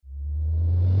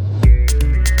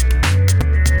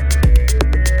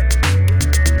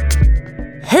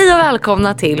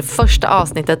Välkomna till första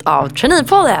avsnittet av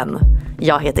Trainee-podden.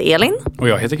 Jag heter Elin. Och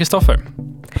jag heter Kristoffer.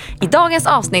 I dagens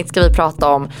avsnitt ska vi prata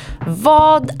om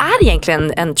vad är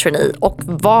egentligen en trainee och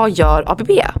vad gör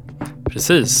ABB?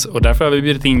 Precis, och därför har vi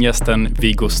bjudit in gästen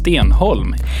Viggo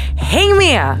Stenholm. Häng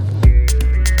med!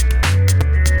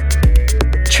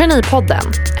 Trainee-podden,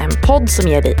 en podd som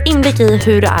ger dig inblick i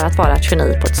hur det är att vara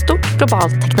trainee på ett stort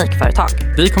globalt teknikföretag.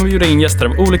 Vi kommer bjuda in gäster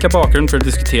av olika bakgrund för att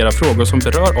diskutera frågor som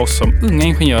berör oss som unga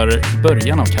ingenjörer i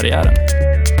början av karriären.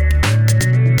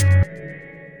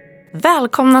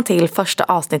 Välkomna till första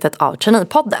avsnittet av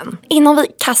Trainee-podden. Innan vi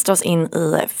kastar oss in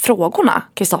i frågorna,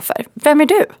 Kristoffer, vem är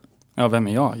du? Ja, vem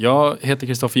är jag? Jag heter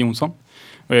Kristoffer Jonsson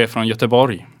och jag är från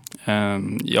Göteborg.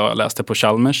 Jag läste på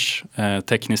Chalmers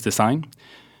teknisk design.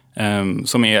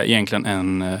 Som är egentligen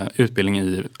en utbildning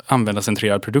i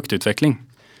användarcentrerad produktutveckling.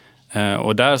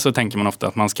 Och där så tänker man ofta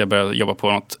att man ska börja jobba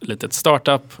på något litet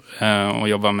startup och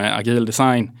jobba med agil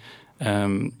design.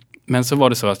 Men så var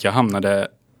det så att jag hamnade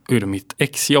ur mitt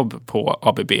exjobb på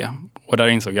ABB. Och där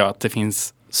insåg jag att det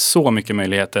finns så mycket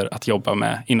möjligheter att jobba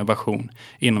med innovation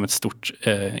inom ett stort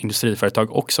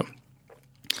industriföretag också.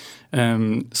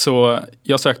 Så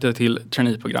jag sökte till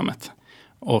trainee-programmet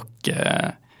och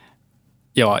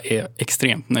jag är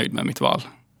extremt nöjd med mitt val.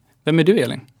 Vem är du,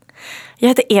 Elin? Jag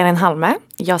heter Elin Halme.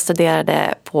 Jag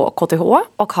studerade på KTH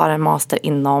och har en master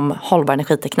inom hållbar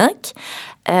energiteknik.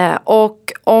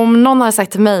 Och om någon hade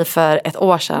sagt till mig för ett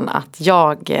år sedan att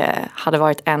jag hade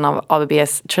varit en av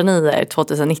ABBs traineer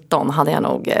 2019 hade jag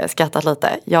nog skrattat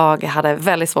lite. Jag hade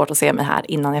väldigt svårt att se mig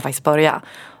här innan jag faktiskt började.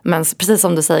 Men precis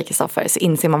som du säger, Kristoffer, så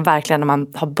inser man verkligen när man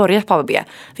har börjat på ABB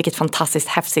vilket fantastiskt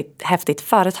häftigt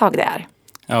företag det är.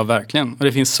 Ja, verkligen. Och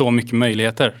det finns så mycket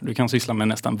möjligheter. Du kan syssla med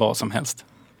nästan vad som helst.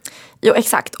 Jo,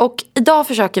 exakt. Och idag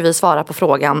försöker vi svara på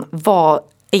frågan vad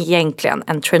egentligen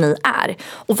en trainee är.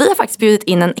 Och vi har faktiskt bjudit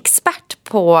in en expert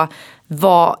på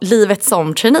vad livet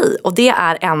som trainee. Och det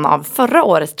är en av förra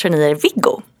årets traineer,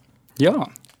 Viggo. Ja,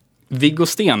 Viggo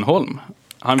Stenholm.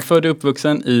 Han är född och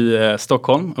uppvuxen i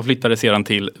Stockholm och flyttade sedan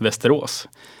till Västerås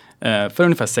för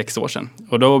ungefär 6 år sedan.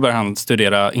 Och då började han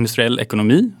studera industriell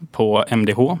ekonomi på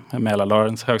MDH,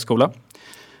 Mälardalens högskola.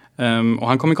 Och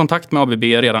han kom i kontakt med ABB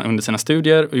redan under sina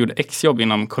studier och gjorde exjobb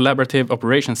inom Collaborative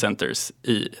Operation Centers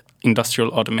i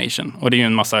Industrial Automation. Och det är ju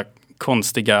en massa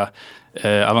konstiga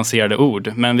avancerade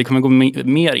ord. Men vi kommer gå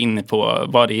mer in på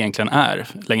vad det egentligen är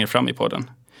längre fram i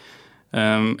podden.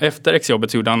 Efter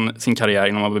exjobbet gjorde han sin karriär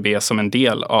inom ABB som en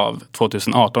del av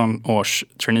 2018 års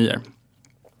traineer.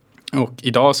 Och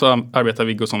idag så arbetar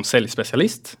Viggo som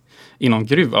säljspecialist inom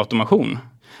gruvautomation.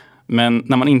 Men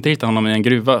när man inte hittar honom i en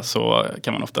gruva så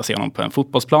kan man ofta se honom på en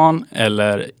fotbollsplan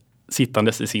eller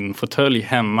sittandes i sin fåtölj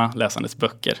hemma läsandes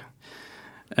böcker.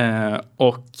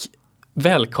 Och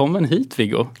välkommen hit,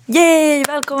 Viggo. Yay,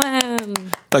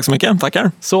 välkommen! Tack så mycket,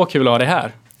 tackar. Så kul att ha dig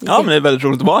här. Ja, men det är väldigt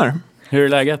roligt att vara här. Hur är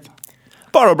läget?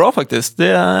 Bara bra faktiskt,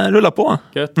 det rullar på.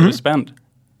 Gött, är du spänd?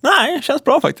 Nej, det känns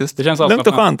bra faktiskt. Det känns lugnt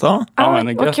och skönt, ja.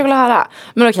 Vad kul att höra.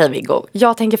 Men okej, Viggo,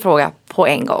 jag tänker fråga på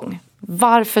en gång.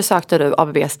 Varför sökte du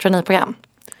ABBs traineeprogram?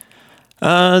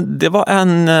 Det var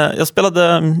jag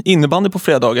spelade innebandy på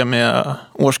fredagar med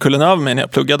årskullen över mig när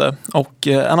jag pluggade. Och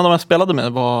en av dem jag spelade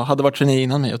med hade varit trainee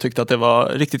innan mig och tyckte att det var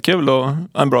riktigt kul och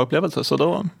en bra upplevelse. Så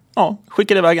då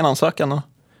skickade jag iväg en ansökan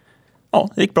och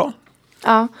det gick bra.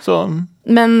 Ja. Så.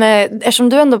 Men eftersom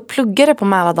du ändå pluggade på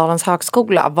Mälardalens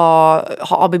högskola,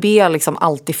 har ABB liksom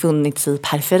alltid funnits i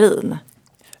periferin?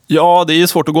 Ja, det är ju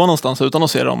svårt att gå någonstans utan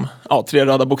att se de 3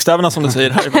 röda bokstäverna som du säger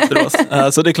här i Västerås.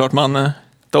 Så det är klart,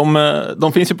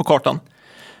 de finns ju på kartan.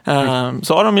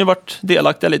 Så har de ju varit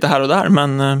delaktiga lite här och där,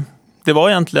 men det var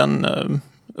egentligen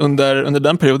under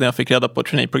den perioden jag fick reda på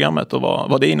traineeprogrammet och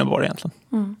vad det innebar egentligen.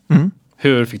 Mm.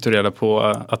 Hur fick du reda på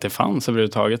att det fanns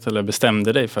överhuvudtaget eller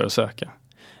bestämde dig för att söka?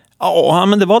 Ja,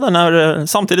 men det var det när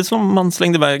samtidigt som man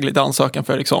slängde iväg lite ansökan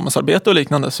för examensarbete och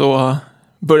liknande så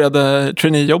började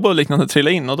traineejobb och liknande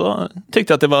trilla in och då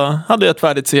tyckte jag att hade ett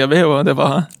färdigt CV och det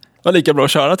var lika bra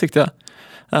att köra tyckte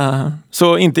jag.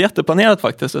 Så inte jätteplanerat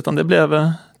faktiskt utan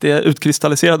det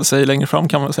utkristalliserade sig längre fram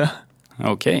kan man säga.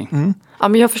 Okej. Ja,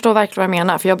 men jag förstår verkligen vad jag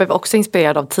menar för jag blev också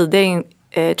inspirerad av tidigare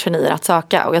traineer att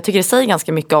söka och jag tycker det säger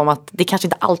ganska mycket om att det kanske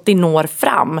inte alltid når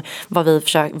fram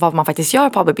vad man faktiskt gör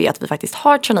på ABB, att vi faktiskt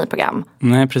har ett traineeprogram.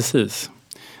 Nej, precis.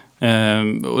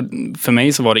 Och för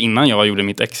mig så var det innan jag gjorde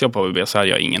mitt exjobb på ABB så hade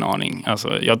jag ingen aning.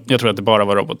 Alltså, jag tror att det bara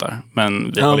var robotar.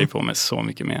 Men vi håller ju på med så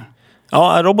mycket mer.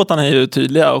 Ja, robotarna är ju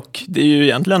tydliga och det är ju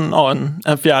egentligen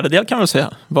en fjärdedel kan man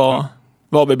säga vad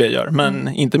ABB gör. Men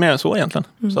inte mer än så egentligen.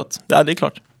 Så att, det är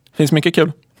klart. Det finns mycket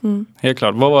kul. Helt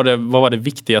klart. Vad var det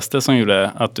viktigaste som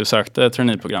gjorde att du sökte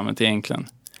traineeprogrammet egentligen?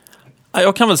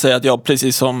 Jag kan väl säga att jag,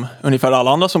 precis som ungefär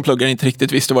alla andra som pluggar, inte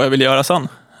riktigt visste vad jag ville göra sen.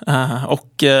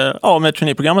 Med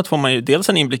traineeprogrammet får man ju dels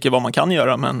en inblick i vad man kan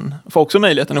göra, men får också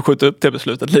möjligheten att skjuta upp det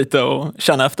beslutet lite och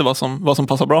känna efter vad som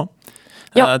passar bra.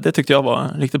 Ja. Det tyckte jag var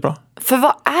riktigt bra. För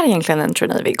vad är egentligen en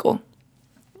trainee, Viggo?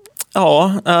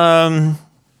 Ja,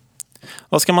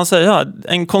 vad ska man säga?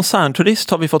 En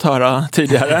koncernturist har vi fått höra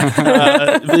tidigare.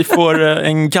 Vi får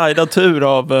en guidad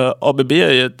tur av ABB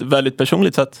i ett väldigt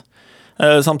personligt sätt.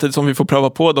 Samtidigt som vi får pröva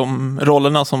på de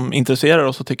rollerna som intresserar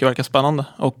oss och tycker verkar spännande.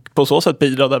 Och på så sätt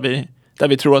bidra där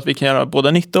vi tror att vi kan göra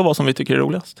både nytta och vad som vi tycker är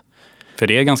roligast. För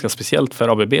det är ganska speciellt för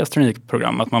ABBs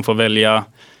traineeprogram att man får välja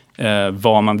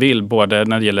vad man vill, både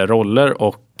när det gäller roller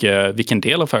och vilken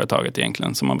del av företaget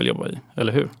egentligen som man vill jobba i,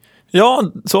 eller hur? Ja,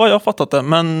 så har jag fattat det,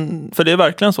 men för det är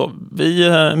verkligen så. Vi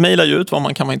mejlar ju ut vad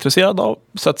man kan vara intresserad av,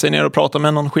 sätter sig ner och pratar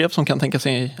med någon chef som kan tänka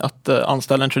sig att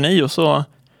anställa en trainee, och så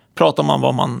pratar man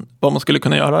vad man skulle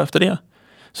kunna göra efter det.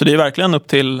 Så det är verkligen upp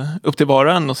till var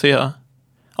och en att se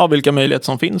vilka möjligheter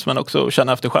som finns, men också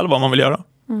känna efter själv vad man vill göra.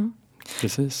 Mm.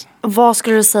 Precis. Vad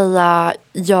skulle du säga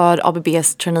gör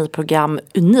ABBs traineeprogram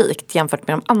unikt jämfört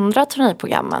med de andra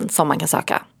traineeprogrammen som man kan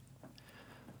söka?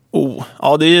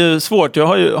 Det är ju svårt. Jag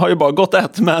har ju bara gått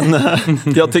ett, men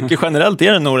jag tycker generellt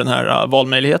är det nog den här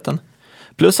valmöjligheten.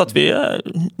 Plus att vi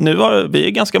är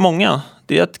ganska många.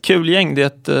 Det är ett kul gäng,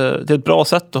 det är ett bra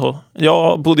sätt.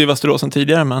 Jag bodde i Västerås sedan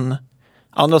tidigare, men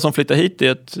andra som flyttar hit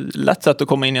är ett lätt sätt att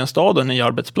komma in i en stad och en ny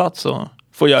arbetsplats och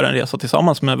få göra en resa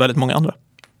tillsammans med väldigt många andra.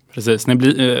 Precis,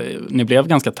 ni blev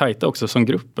ganska tajta också som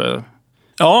grupp.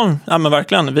 Ja, men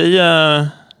verkligen.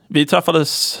 Vi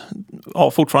träffades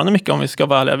fortfarande mycket, om vi ska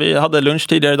vara ärliga. Vi hade lunch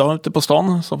tidigare idag ute på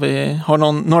stan, så vi har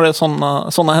några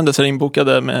sådana händelser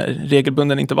inbokade med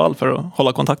regelbunden intervall för att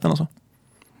hålla kontakten och så.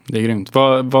 Det är grymt.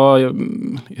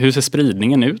 Hur ser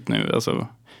spridningen ut nu, alltså,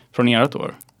 från ert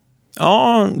år?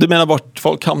 Ja, du menar vart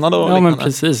folk hamnade och liknande? Men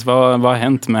precis. Vad har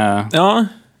hänt med... Ja,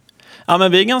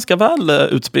 men vi är ganska väl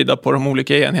utspridda på de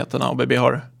olika enheterna ABB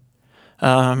har.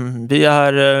 Vi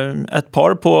är ett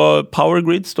par på Power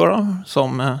Grids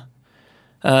som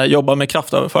jobbar med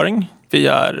kraftöverföring. Vi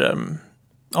är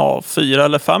 4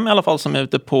 eller 5 i alla fall som är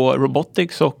ute på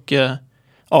robotics och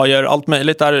gör allt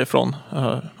möjligt därifrån.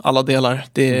 Alla delar.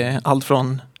 Det är allt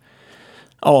från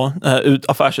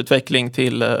affärsutveckling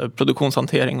till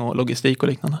produktionshantering och logistik och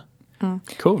liknande. Mm.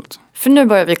 Coolt. För nu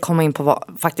börjar vi komma in på vad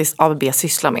faktiskt ABB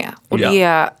sysslar med. Och det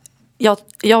är,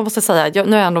 jag måste säga,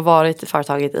 nu har jag ändå varit i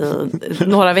företaget i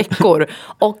några veckor.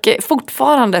 Och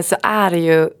fortfarande så är det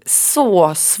ju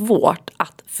så svårt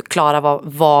att förklara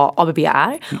vad ABB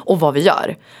är och vad vi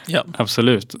gör. Ja,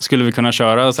 absolut. Skulle vi kunna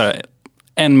köra så här,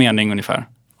 en mening ungefär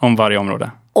om varje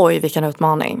område? Oj, vilken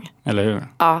utmaning. Eller hur?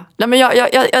 Ja, nej, men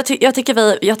jag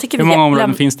tycker Hur många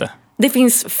områden finns det? Det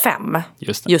finns 5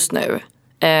 just nu.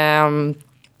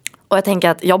 Och jag tänker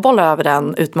att jag bollar över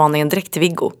den utmaningen direkt till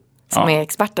Viggo som är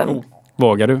experten.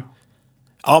 Vågar du?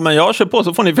 Ja, men jag kör på,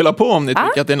 så får ni fylla på om ni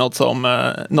tycker att det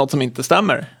är något som inte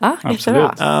stämmer. Ja,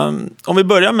 absolut. Om vi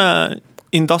börjar med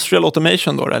industrial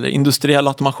automation då, eller industriell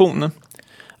automation.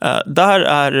 Där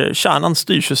är kärnan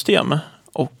styrsystem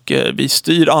och vi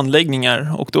styr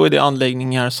anläggningar, och då är det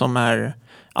anläggningar som är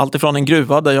allt ifrån en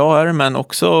gruva där jag är, men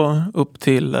också upp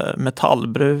till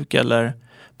metallbruk eller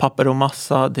papper och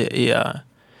massa. Det är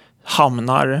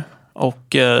hamnar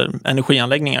och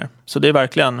energianläggningar. Så det är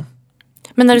verkligen...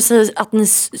 Men när du säger att ni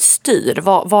styr,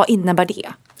 vad innebär det?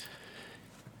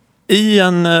 I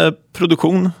en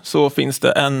produktion så finns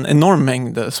det en enorm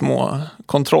mängd små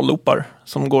kontrollloopar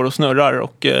som går och snurrar,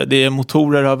 och det är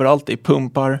motorer överallt, det är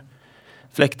pumpar,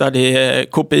 fläktar, det är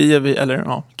KPI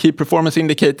eller Key Performance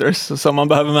Indicators som man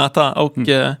behöver mäta, och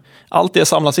allt det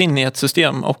samlas in i ett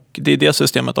system, och det är det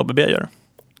systemet ABB gör.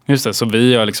 Just det, så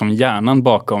vi gör liksom hjärnan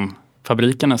bakom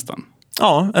fabriken nästan.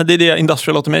 Ja, det är det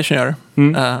Industrial Automation gör,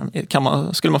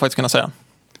 skulle man faktiskt kunna säga.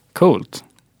 Coolt.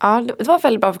 Ja, det var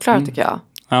väldigt bra förklarat tycker jag.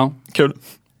 Ja. Kul.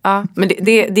 Ja, men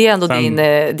det är ändå det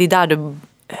är där du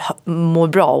mår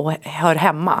bra och hör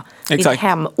hemma. Exakt. Din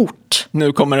hemort.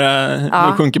 Nu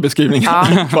sjunker beskrivningen.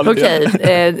 Ja,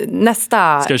 okej.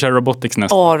 Nästa. Ska jag köra robotics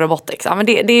nästa? Robotics. Ja, men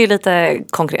det är ju lite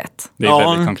konkret. Det är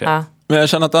väldigt konkret. Ja. Men jag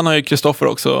känner att den har ju Kristoffer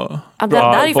också. Ja,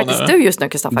 där är ju faktiskt du just nu,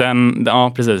 Kristoffer.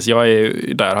 Ja, precis. Jag är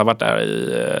ju där, har varit där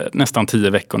i nästan 10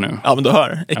 veckor nu. Ja, men du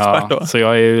hör. Expert då. Så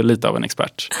jag är ju lite av en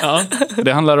expert. Ja.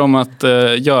 Det handlar om att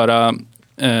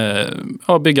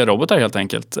bygga robotar helt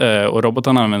enkelt. Och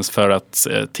robotarna används för att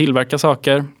tillverka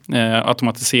saker,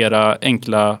 automatisera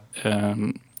enkla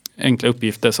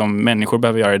uppgifter som människor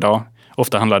behöver göra idag.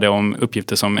 Ofta handlar det om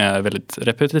uppgifter som är väldigt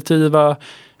repetitiva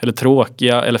eller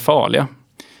tråkiga eller farliga.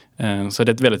 Så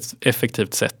det är ett väldigt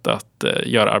effektivt sätt att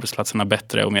göra arbetsplatserna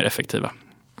bättre och mer effektiva.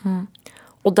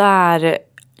 Och där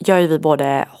gör ju vi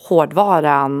både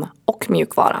hårdvaran och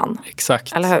mjukvaran.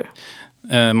 Exakt. Eller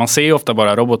hur? Man ser ju ofta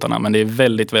bara robotarna, men det är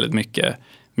väldigt, väldigt mycket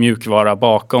mjukvara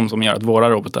bakom som gör att våra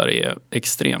robotar är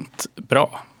extremt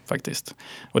bra faktiskt.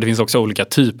 Och det finns också olika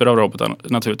typer av robotar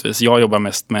naturligtvis. Jag jobbar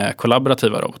mest med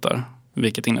kollaborativa robotar,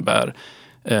 vilket innebär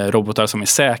robotar som är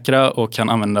säkra och kan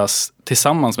användas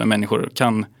tillsammans med människor,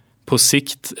 kan på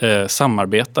sikt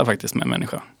samarbeta faktiskt med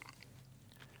människa.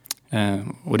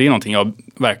 Och det är någonting jag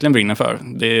verkligen brinner för.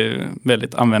 Det är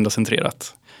väldigt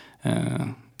användarcentrerat.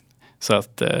 Så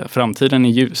att framtiden är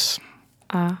ljus.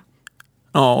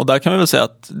 Ja, och där kan vi väl säga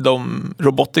att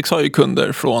Robotics har ju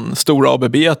kunder från stora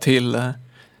ABB till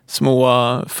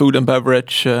små food and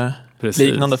beverage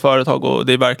liknande företag, och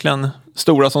det är verkligen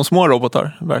stora som små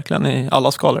robotar, verkligen i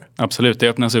alla skalor. Absolut, det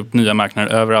öppnas upp nya marknader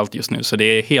överallt just nu, så det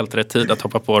är helt rätt tid att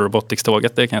hoppa på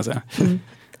Robotics-tåget, det kan jag säga.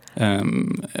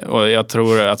 Och jag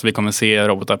tror att vi kommer se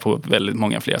robotar på väldigt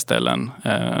många fler ställen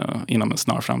inom en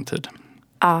snar framtid.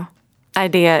 Ja,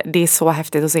 det är så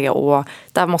häftigt att se, och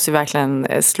där måste vi verkligen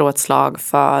slå ett slag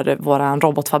för våran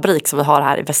robotfabrik som vi har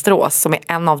här i Västerås, som är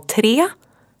en av 3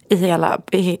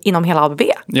 inom hela ABB.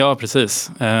 Ja,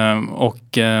 precis.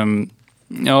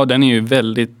 Ja, den är ju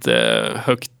väldigt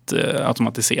högt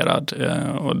automatiserad,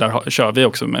 och där kör vi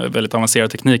också med väldigt avancerad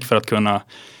teknik för att kunna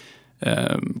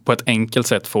på ett enkelt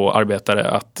sätt få arbetare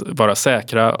att vara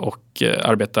säkra och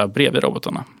arbeta bredvid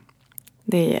robotarna.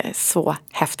 Det är så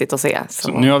häftigt att se.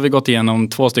 Så nu har vi gått igenom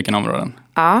 2 stycken områden.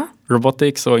 Ja.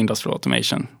 Robotics och Industrial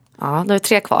Automation. Ja, det är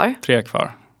 3 kvar. 3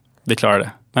 kvar. Vi klarar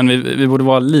det. Men vi borde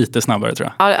vara lite snabbare,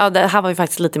 tror jag. Ja, det här var ju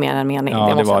faktiskt lite mer än mening.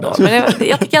 Ja, det var det. Men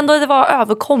jag tycker ändå att det var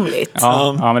överkomligt.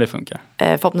 Ja, men det funkar.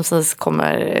 Förhoppningsvis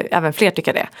kommer även fler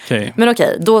tycka det. Okay. Men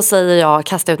okej, då säger jag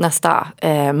kasta ut nästa.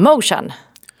 Motion.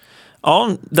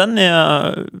 Ja, den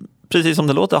är precis som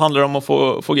det låter, handlar om att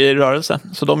få grejer i rörelse.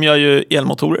 Så de gör ju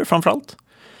elmotorer framförallt.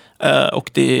 Och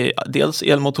det är dels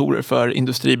elmotorer för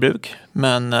industribruk,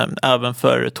 men även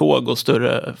för tåg och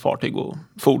större fartyg och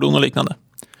fordon och liknande.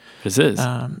 Precis.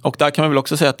 Och där kan man väl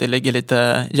också säga att det ligger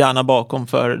lite hjärna bakom,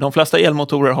 för de flesta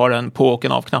elmotorer har en på- och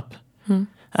en av-knapp.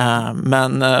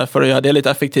 Men för att göra det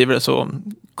lite effektivare så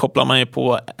kopplar man ju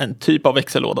på en typ av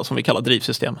växellåda som vi kallar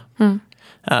drivsystem.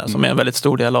 Som är en väldigt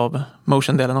stor del av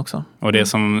motion-delen också. Och det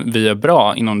som vi är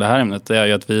bra inom det här ämnet är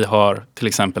ju att vi har till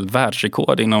exempel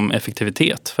världsrekord inom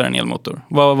effektivitet för en elmotor.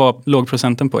 Vad låg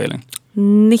procenten på, Elin?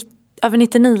 Över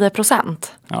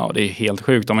 99%. Ja, det är helt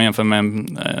sjukt. Om man jämför med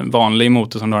en vanlig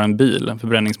motor som du har en bil, en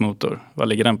förbränningsmotor. Vad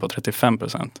ligger den på?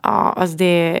 35%? Ja, alltså det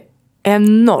är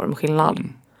enorm skillnad.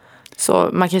 Så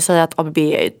man kan ju säga att ABB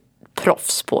är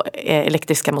proffs på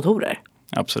elektriska motorer.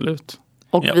 Absolut.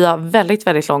 Och vi har väldigt,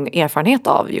 väldigt lång erfarenhet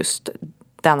av just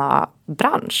denna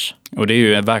bransch. Och det är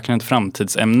ju verkligen ett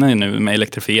framtidsämne nu med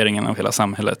elektrifieringen av hela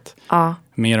samhället. Ja.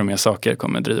 Mer och mer saker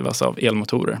kommer drivas av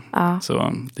elmotorer. Ja.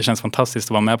 Så det känns fantastiskt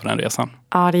att vara med på den resan.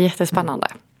 Ja, det är jättespännande.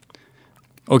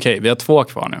 Okej, vi har 2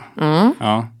 kvar nu.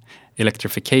 Ja.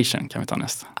 Electrification kan vi ta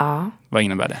nästa. Ja. Vad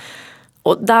innebär det?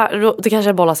 Och det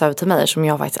kanske bollas över till mig som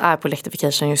jag faktiskt är på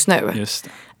electrification just nu. Just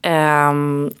det.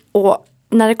 Och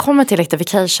när det kommer till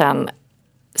electrification,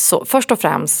 så först och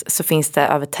främst så finns det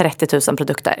över 30 000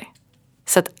 produkter.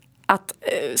 Så att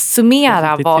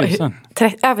summera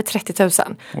över 30 000.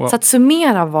 Wow. Så att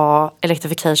summera vad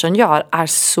electrification gör är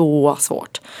så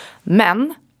svårt.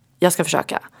 Men jag ska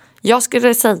försöka. Jag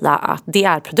skulle säga att det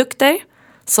är produkter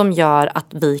som gör att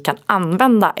vi kan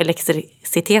använda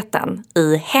elektriciteten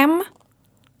i hem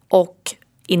och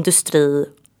industri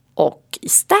och i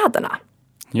städerna.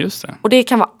 Just det. Och det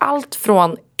kan vara allt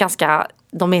från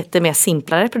de lite mer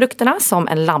simplare produkterna som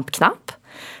en lampknapp,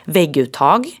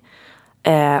 vägguttag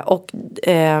och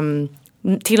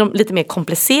till de lite mer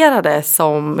komplicerade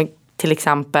som till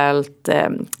exempel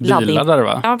billaddare,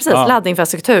 va? Ja, precis. Ja.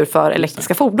 Laddinfrastruktur för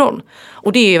elektriska fordon.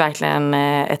 Och det är ju verkligen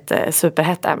ett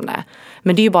superhett ämne.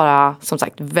 Men det är ju bara som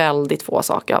sagt väldigt få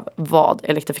saker av vad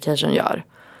electrification gör.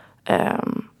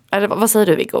 Eller vad säger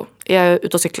du, Viggo? Är jag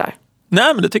ute och cyklar?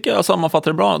 Nej, men det tycker jag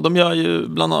sammanfattar det bra. De gör ju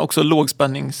bland annat också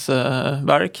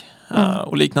lågspänningsverk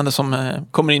och liknande som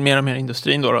kommer in mer och mer i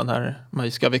industrin då, när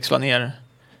man ska växla ner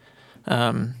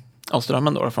av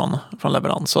strömmen då från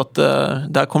leverans. Så att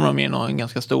där kommer de in och en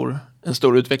ganska stor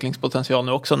utvecklingspotential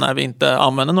nu också när vi inte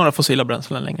använder några fossila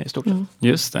bränslen längre i stort sett.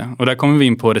 Just det. Och där kommer vi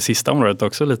in på det sista området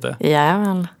också lite.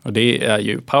 Jajamän. Och det är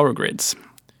ju power grids.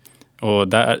 Och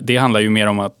det handlar ju mer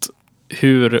om att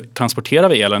hur transporterar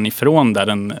vi elen ifrån där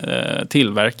den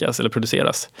tillverkas eller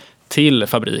produceras till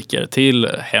fabriker, till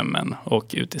hemmen och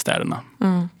ut i städerna.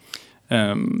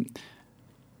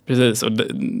 Precis, och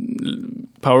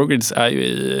Powergrids är ju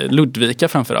i Ludvika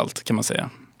framförallt kan man säga.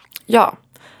 Ja,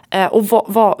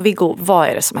 och Viggo, vad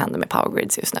är det som händer med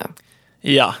Powergrids just nu?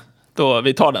 Ja, då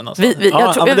vi tar den alltså.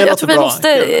 Jag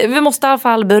tror vi måste i alla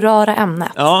fall beröra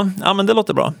ämnet. Ja, men det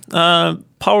låter bra.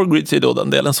 Powergrids är då den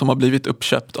delen som har blivit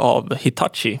uppköpt av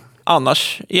Hitachi.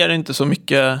 Annars är det inte så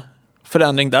mycket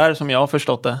förändring där som jag har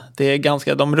förstått det. Det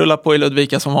är de rullar på i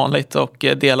Ludvika som vanligt och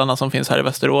delarna som finns här i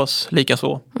Västerås lika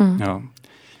så. Ja.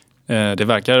 Det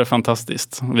verkar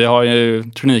fantastiskt. Vi har ju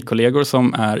traineekollegor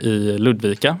som är i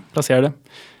Ludvika placerade.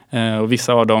 Och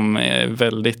vissa av dem är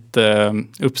väldigt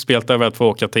uppspelta över att få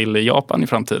åka till Japan i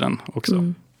framtiden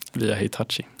också. Via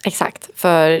Hitachi. Exakt,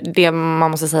 för det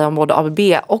man måste säga om både ABB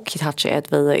och Hitachi är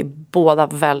att vi är båda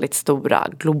väldigt stora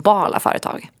globala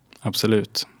företag.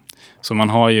 Absolut. Så man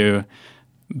har ju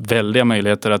väldiga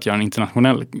möjligheter att göra en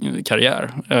internationell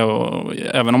karriär. Och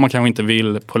även om man kanske inte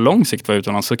vill på lång sikt vara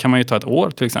utomlands så kan man ju ta ett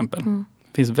år till exempel.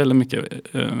 Det finns väldigt mycket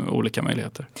olika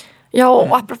möjligheter. Ja,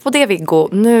 och apropå det Viggo,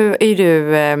 nu är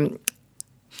du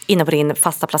inne på din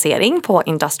fasta placering på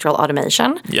Industrial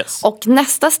Automation. Yes. Och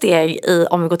nästa steg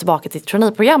om vi går tillbaka till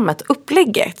traineeprogrammet,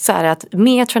 upplägget, så är det att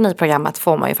med traineeprogrammet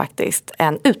får man ju faktiskt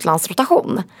en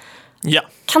utlandsrotation. Ja.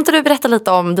 Kan inte du berätta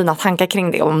lite om dina tankar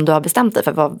kring det, om du har bestämt dig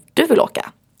för vad du vill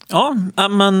åka? Ja,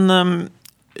 men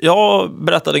jag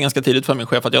berättade ganska tidigt för min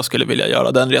chef att jag skulle vilja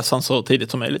göra den resan så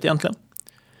tidigt som möjligt egentligen.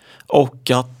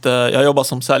 Och att jag jobbar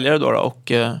som säljare då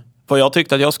och vad jag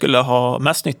tyckte att jag skulle ha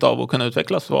mest nytta av att kunna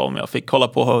utvecklas var om jag fick kolla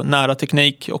på nära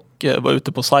teknik och vara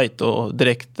ute på sajt och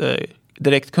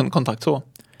direkt kundkontakt så.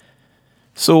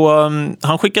 Så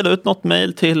han skickade ut något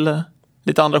mejl till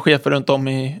lite andra chefer runt om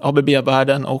i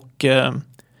ABB-världen och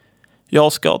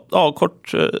jag ska,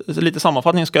 lite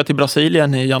sammanfattning, ska jag till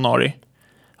Brasilien i januari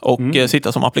och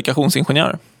sitta som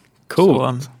applikationsingenjör.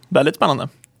 Cool. Så väldigt spännande.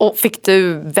 Och fick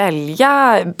du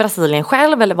välja Brasilien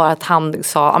själv eller var det att han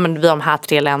sa vi har de här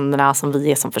 3 länderna som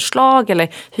vi är som förslag, eller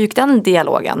hur gick den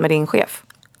dialogen med din chef?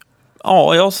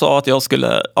 Ja, jag sa att jag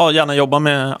skulle gärna jobba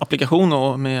med applikation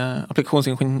och med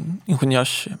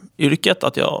applikationsingenjörsyrket,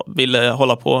 att jag ville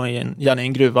hålla på gärna i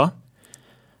en gruva.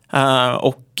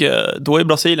 Och då är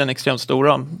Brasilien extremt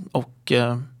stora och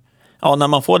när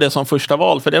man får det som första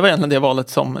val, för det var egentligen det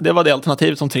var det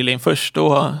alternativet som trillade in först,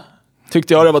 då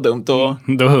tyckte jag det var dumt.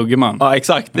 Då hugger man. Ja,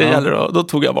 exakt. Då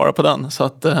tog jag vara på den. Så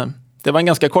att det var en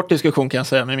ganska kort diskussion kan jag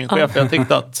säga med min chef. Jag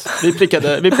tyckte att vi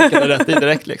prickade rätt i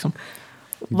direkt liksom.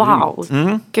 Wow,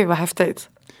 Gud vad häftigt.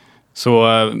 Så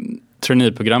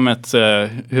traineeprogrammet,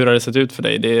 hur har det sett ut för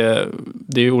dig?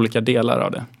 Det är ju olika delar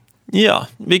av det. Ja,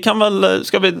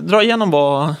 ska vi dra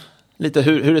igenom lite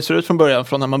hur det ser ut från början,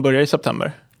 från när man börjar i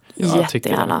september?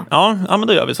 Jättegärna. Ja, men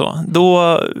då gör vi så.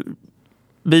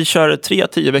 Vi kör 3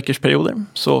 10-veckorsperioder,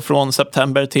 så från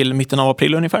september till mitten av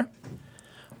april ungefär.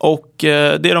 Och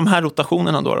det är de här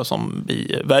rotationerna då som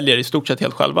vi väljer i stort sett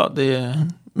helt själva. Det är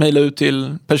mejla ut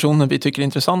till personer vi tycker är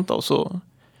intressanta och så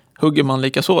hugger man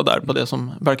lika så där på det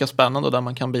som verkar spännande och där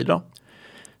man kan bidra.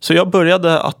 Så jag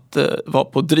började att vara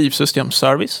på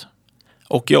drivsystemservice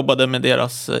och jobbade med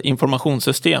deras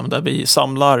informationssystem där vi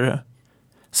samlar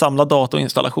data och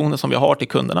installationer som vi har till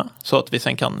kunderna så att vi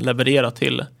sen kan leverera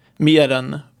till mer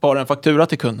än bara en faktura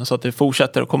till kunden så att det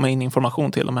fortsätter att komma in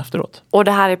information till dem efteråt. Och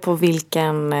det här är på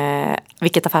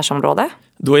vilket affärsområde?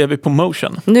 Då är vi på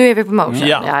Motion. Nu är vi på Motion,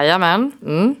 ja. Jajamän.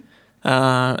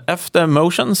 Efter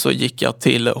Motion så gick jag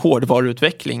till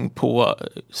hårdvaruutveckling på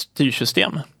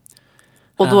styrsystem.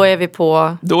 Och då är vi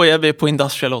på? Då är vi på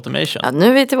Industrial Automation. Ja, nu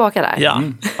är vi tillbaka där. Ja,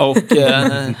 och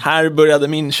här började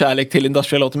min kärlek till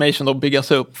Industrial Automation då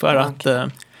byggas upp för att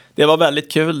det var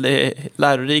väldigt kul, det är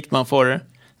lärorikt,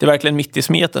 det är verkligen mitt i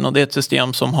smeten och det är ett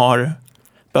system som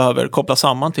behöver koppla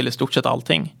samman till i stort sett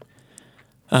allting.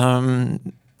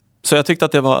 Så jag tyckte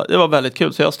att det var väldigt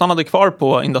kul, så jag stannade kvar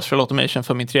på Industrial Automation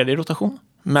för min 3:e rotation.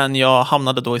 Men jag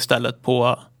hamnade då istället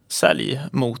på sälj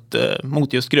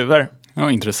mot just gruvor.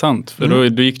 Ja, intressant. För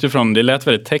då gick du från, det lät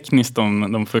väldigt tekniskt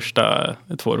de första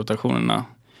 2 rotationerna.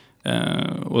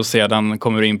 Och sedan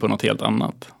kommer du in på något helt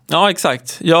annat. Ja,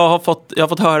 exakt. Jag har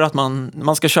fått höra att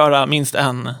man ska köra minst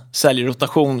en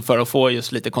säljrotation för att få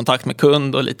just lite kontakt med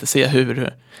kund och lite se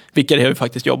vilka det är vi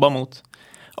faktiskt jobbar mot.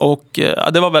 Och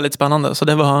det var väldigt spännande, så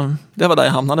det var där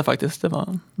jag hamnade faktiskt.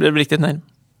 Blev riktigt nöjd.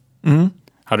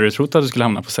 Hade du trott att du skulle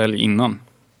hamna på sälj innan?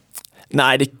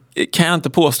 Nej, det kan jag inte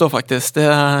påstå faktiskt.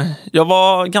 Jag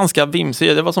var ganska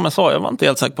vimsig. Det var som jag sa, jag var inte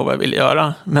helt säker på vad jag ville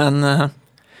göra. Men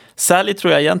sälj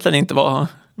tror jag egentligen inte var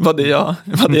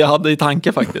det jag hade i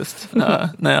tanke faktiskt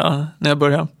när jag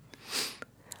började.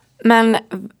 Men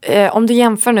om du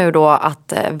jämför nu då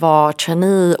att vara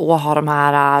trainee och ha de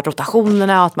här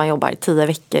rotationerna och att man jobbar 10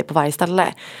 veckor på varje ställe.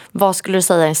 Vad skulle du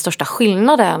säga är den största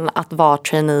skillnaden att vara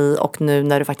trainee och nu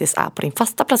när du faktiskt är på din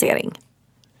fasta placering?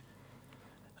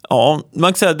 Ja,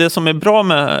 man kan säga att det som är bra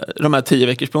med de här 10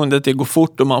 veckors är att det går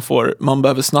fort och man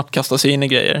behöver snabbt kasta sig in i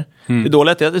grejer. Det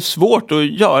dåliga är att det är svårt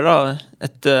att göra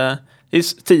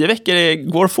 10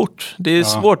 veckor går fort. Det är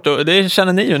svårt och det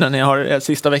känner ni ju när ni har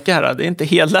sista vecka här. Det är inte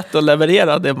helt lätt att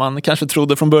leverera det man kanske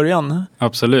trodde från början.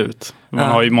 Absolut. Man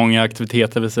har ju många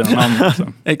aktiviteter vid sidan om också.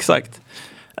 Exakt.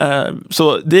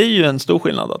 Så det är ju en stor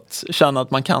skillnad att känna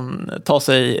att man kan ta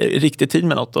sig riktig tid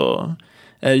med något och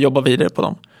jobba vidare på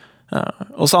dem.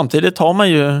 Och samtidigt har man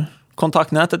ju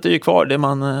kontaktnätet är ju kvar.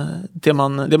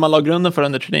 Det man la grunden för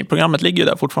under traineeprogrammet ligger ju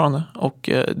där fortfarande. Och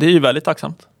det är ju väldigt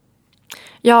tacksamt.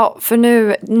 Ja, för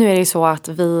nu är det ju så att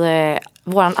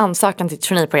vår ansökan till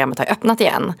traineeprogrammet har öppnat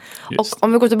igen. Just. Och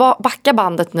om vi går tillbaka, backa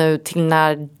bandet nu till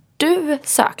när du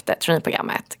sökte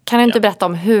traineeprogrammet. Kan du inte berätta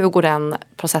om hur går den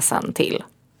processen till?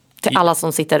 Till alla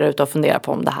som sitter där ute och funderar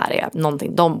på om det här är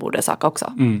någonting de borde söka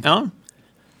också. Ja.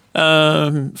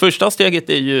 Första steget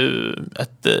är ju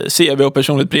ett CV och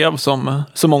personligt brev som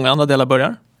så många andra delar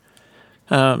börjar.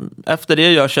 Efter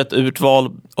det görs ett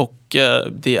urval och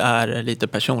det är lite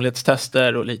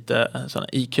personlighetstester och lite sådana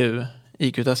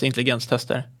IQ-tester,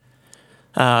 intelligenstester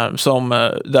som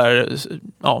där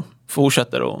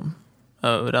fortsätter att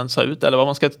rensa ut, eller vad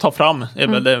man ska ta fram är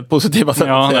väl det positiva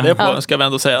sättet att säga det på, ska vi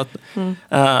ändå säga att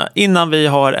innan vi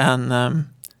har en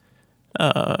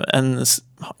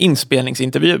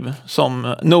inspelningsintervju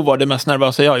som nog var det mest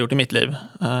nervösa jag har gjort i mitt liv.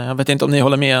 Jag vet inte om ni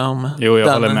håller med om Jo, jag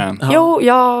den. håller med. Ja. Jo,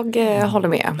 jag håller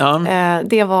med. Ja.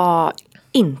 Det var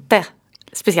inte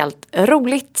speciellt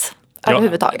roligt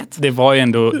överhuvudtaget. Det var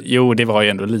ju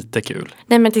ändå lite kul.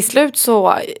 Nej, men till slut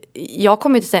så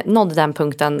jag nådde den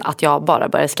punkten att jag bara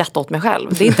började skratta åt mig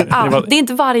själv. Det är inte, det är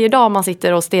inte varje dag man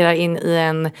sitter och stirrar in i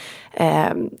en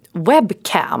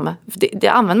webcam. Det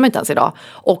använder man inte ens idag.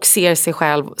 Och ser sig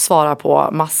själv svara på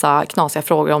massa knasiga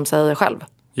frågor om sig själv.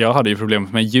 Jag hade ju problem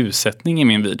med ljussättning i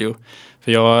min video.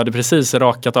 För jag hade precis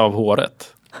rakat av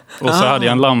håret. Och så hade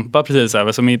jag en lampa precis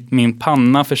över så min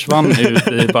panna försvann ut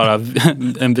i bara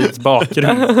en vit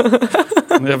bakgrund.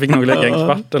 Jag fick nog lägga en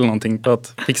kvart eller någonting på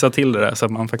att fixa till det där så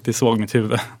att man faktiskt såg mitt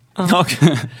huvud. Ja,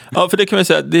 för det kan vi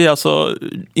säga, det är alltså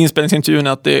inspelningsintervjun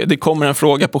att det kommer en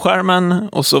fråga på skärmen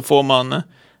och så får man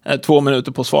 2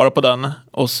 minuter på att svara på den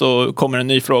och så kommer en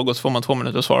ny fråga och så får man 2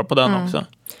 minuter att svara på den också.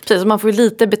 Precis, så man får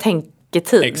lite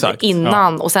betänketid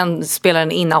innan och sen spelar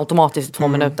den in automatiskt i 2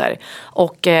 minuter.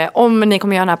 Och om ni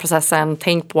kommer göra den här processen,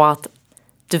 tänk på att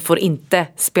du får inte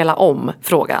spela om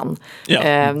frågan. Ja.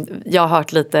 Jag har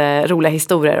hört lite roliga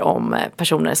historier om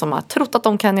personer som har trott att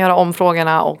de kan göra om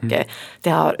frågorna och det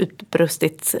har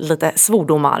utbrustit lite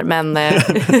svordomar. Men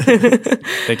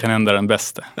det kan hända den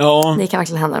bästa. Ja. Det kan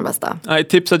verkligen hända den bästa. Nej,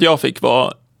 tipset jag fick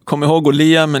var kom ihåg att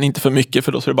le men inte för mycket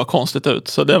för då ser det bara konstigt ut.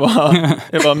 Så det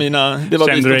var mina... Det var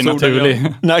kände du dig naturlig?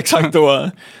 Nej, exakt.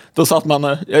 Då satt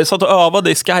jag satt och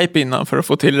övade i Skype innan för att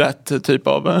få till rätt typ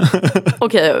av...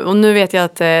 Okej, och nu vet jag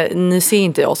att ni ser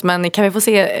inte oss, men kan vi få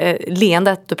se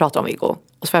leendet du pratar om, Viggo?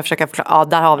 Och så får jag försöka förklara. Ja,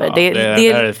 där har vi det.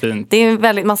 Det är fint. Det är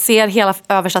väldigt, man ser hela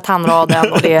översta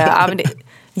tandraden och det är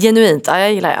genuint. Ja,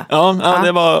 jag gillar det. Ja,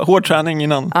 det var hård träning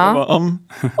innan. Ja.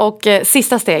 Och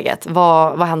sista steget,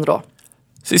 vad händer då?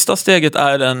 Sista steget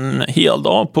är en hel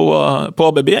dag på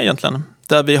ABB egentligen.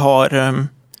 Där vi har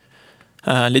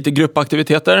lite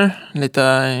gruppaktiviteter,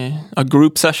 lite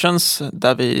group sessions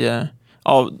där vi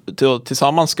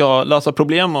tillsammans ska lösa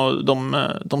problem och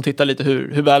de tittar lite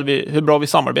hur bra vi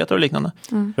samarbetar och liknande.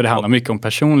 För det handlar mycket om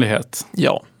personlighet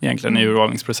egentligen i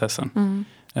urvalningsprocessen.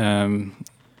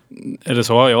 Eller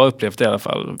så har jag upplevt det i alla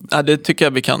fall. Ja, det tycker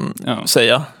jag vi kan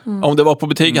säga. Om det var på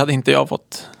betyg hade inte jag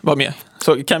fått vara med.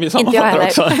 Så kan vi sammanfatta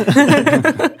också.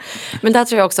 Men där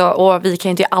tror jag också, och vi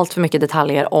kan inte ge allt för mycket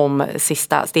detaljer om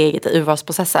sista steget i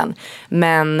urvalsprocessen.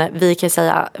 Men vi kan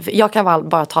säga, jag kan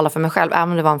bara tala för mig själv, även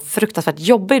om det var en fruktansvärt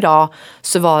jobbig dag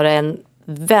så var det en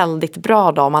väldigt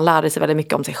bra dag. Man lärde sig väldigt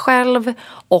mycket om sig själv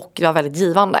och det var väldigt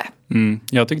givande.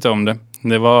 Jag tyckte om det.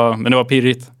 Men det var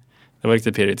pirrigt. Det var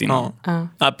riktigt pirrigt innan.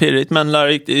 Ja, pirrigt, men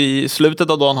lärorikt. I slutet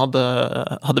av dagen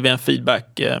hade vi en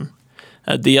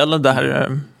feedback-del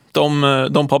där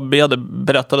de på ABB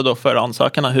berättade då för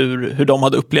ansökarna hur de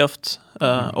hade upplevt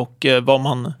och vad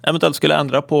man eventuellt skulle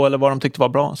ändra på eller vad de tyckte var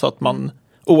bra. Så att man,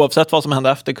 oavsett vad som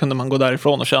hände efter, kunde man gå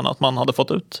därifrån och känna att man hade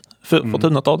fått ut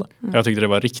något av det. Jag tyckte det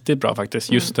var riktigt bra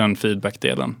faktiskt, just den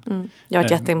feedback-delen. Jag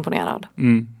är jätteimponerad.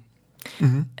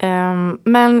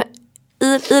 Men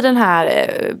i den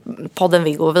här podden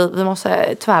Viggo, vi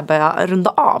måste tyvärr börja runda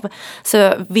av.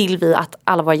 Så vill vi att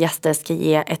alla våra gäster ska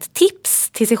ge ett tips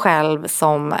till sig själv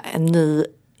som ny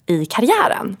i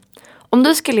karriären. Om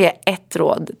du skulle ge ett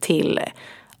råd till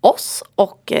oss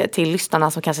och till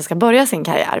lyssnarna som kanske ska börja sin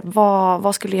karriär,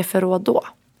 vad skulle du ge för råd då?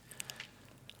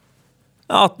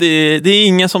 Att det är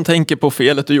ingen som tänker på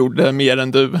felet du gjorde mer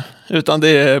än du, utan det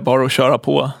är bara att köra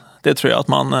på. Det tror jag att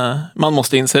man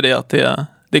måste inse det, att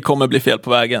det kommer bli fel på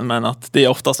vägen, men att det är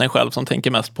oftast en själv som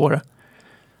tänker mest på det.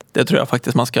 Det tror jag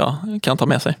faktiskt man kan ta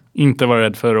med sig. Inte vara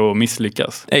rädd för att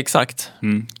misslyckas. Exakt.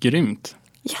 Grymt.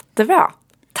 Jättebra.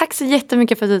 Tack så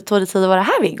jättemycket för att du tog dig tid att vara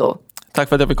här, Viggo. Tack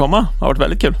för att jag fick komma. Det har varit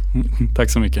väldigt kul. Tack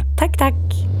så mycket. Tack.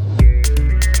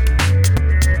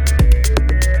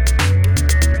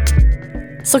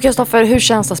 Så Kristoffer, hur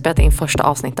känns det att spela in första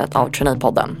avsnittet av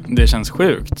Trainee-podden? Det känns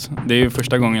sjukt. Det är ju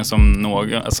första gången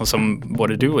som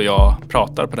både du och jag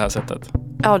pratar på det här sättet.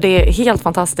 Ja, det är helt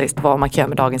fantastiskt vad man kan göra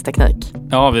med dagens teknik.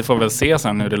 Ja, vi får väl se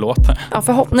sen hur det låter. Ja,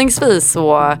 förhoppningsvis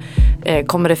så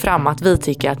kommer det fram att vi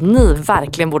tycker att ni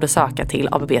verkligen borde söka till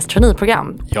ABBs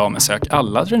traineeprogram. Ja, men sök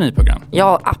alla traineeprogram.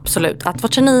 Ja, absolut. Att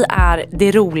vara trainee är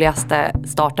det roligaste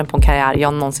starten på en karriär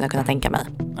jag någonsin har kunnat tänka mig.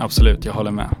 Absolut, jag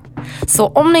håller med. Så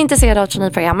om ni är intresserade av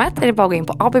traineeprogrammet är det bara att gå in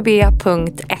på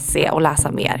abb.se och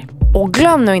läsa mer. Och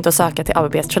glöm nu inte att söka till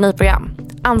ABBs traineeprogram.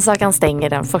 Ansökan stänger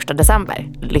den 1 december.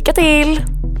 Lycka till!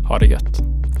 Ha det gött.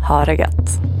 Ha det gött.